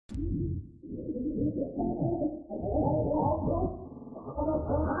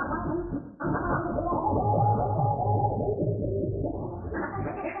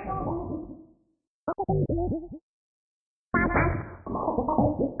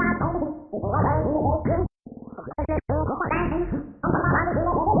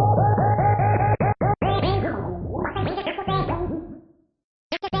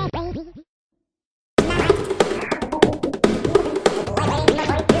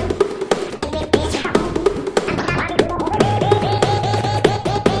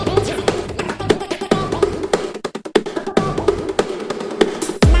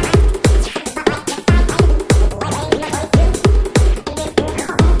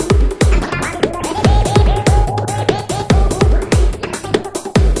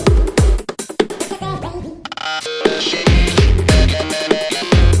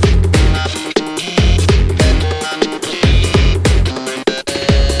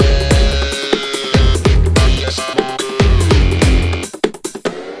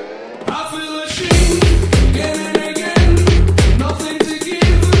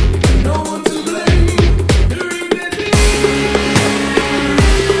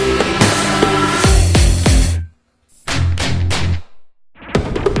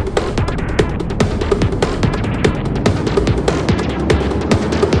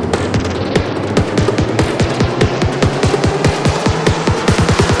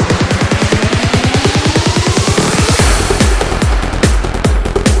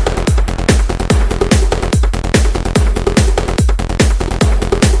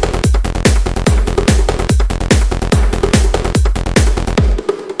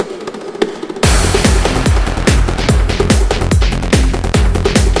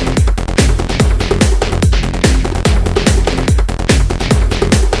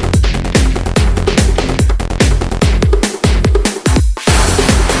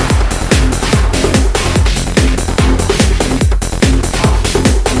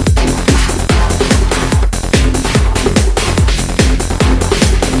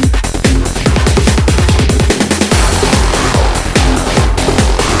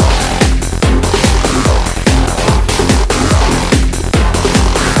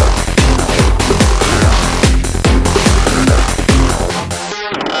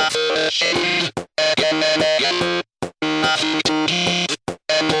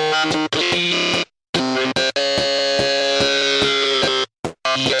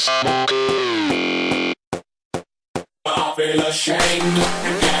I feel ashamed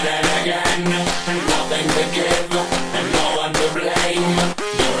again and again, nothing to give and no one to blame.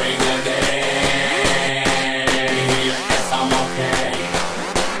 During the day, yes, I'm okay.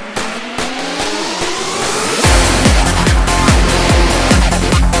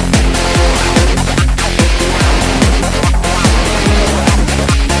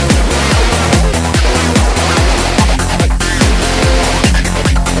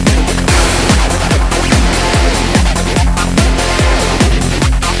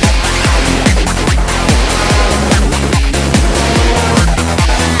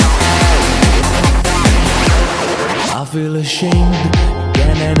 I feel ashamed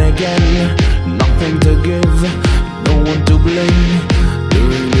again and again, nothing to give, no one to blame.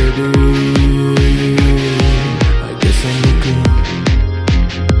 During the day, I guess I'm okay.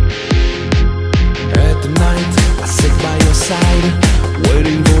 At the night, I sit by your side,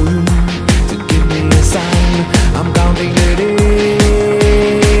 waiting for you to give me a sign. I'm counting the days,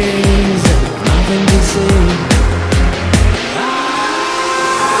 nothing to say.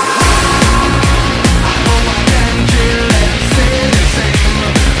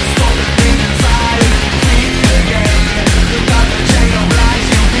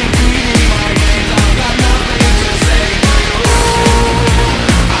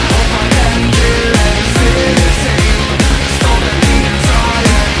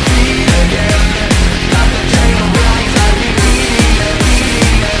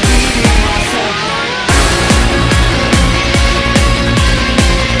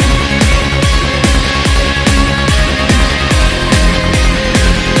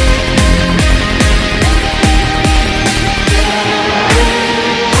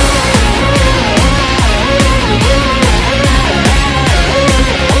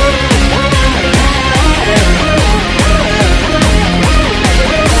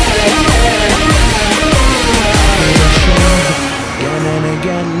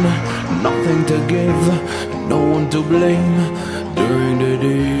 Nothing to give, no one to blame. During the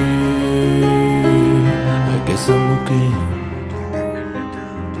day, I guess I'm okay.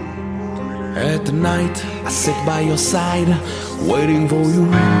 At the night, I sit by your side, waiting for you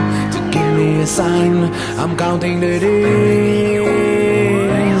to give me a sign. I'm counting the days,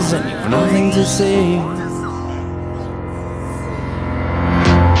 nothing to say.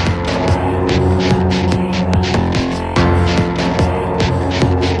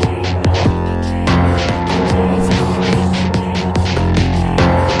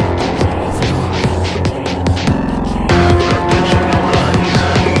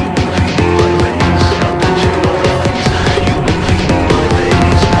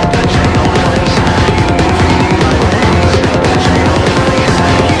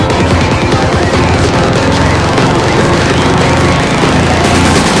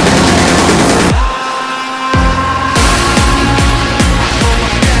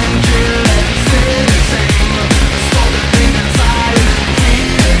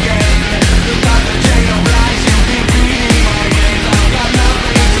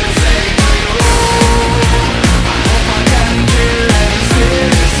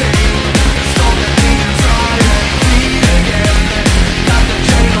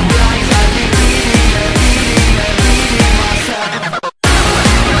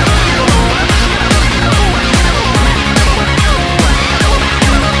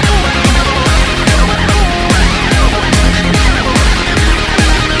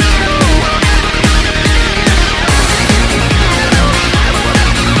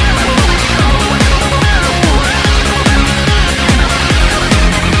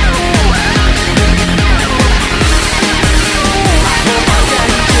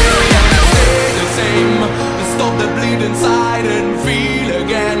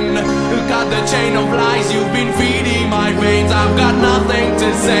 The chain of lies you've been feeding my veins, I've got nothing to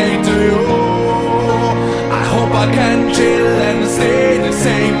say to you. I hope I can chill and stay the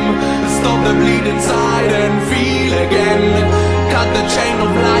same. Stop the bleed inside and feel again. Cut the chain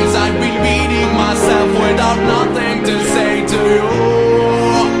of lies I've been beating myself without nothing to say to you.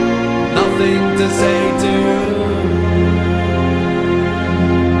 Nothing to say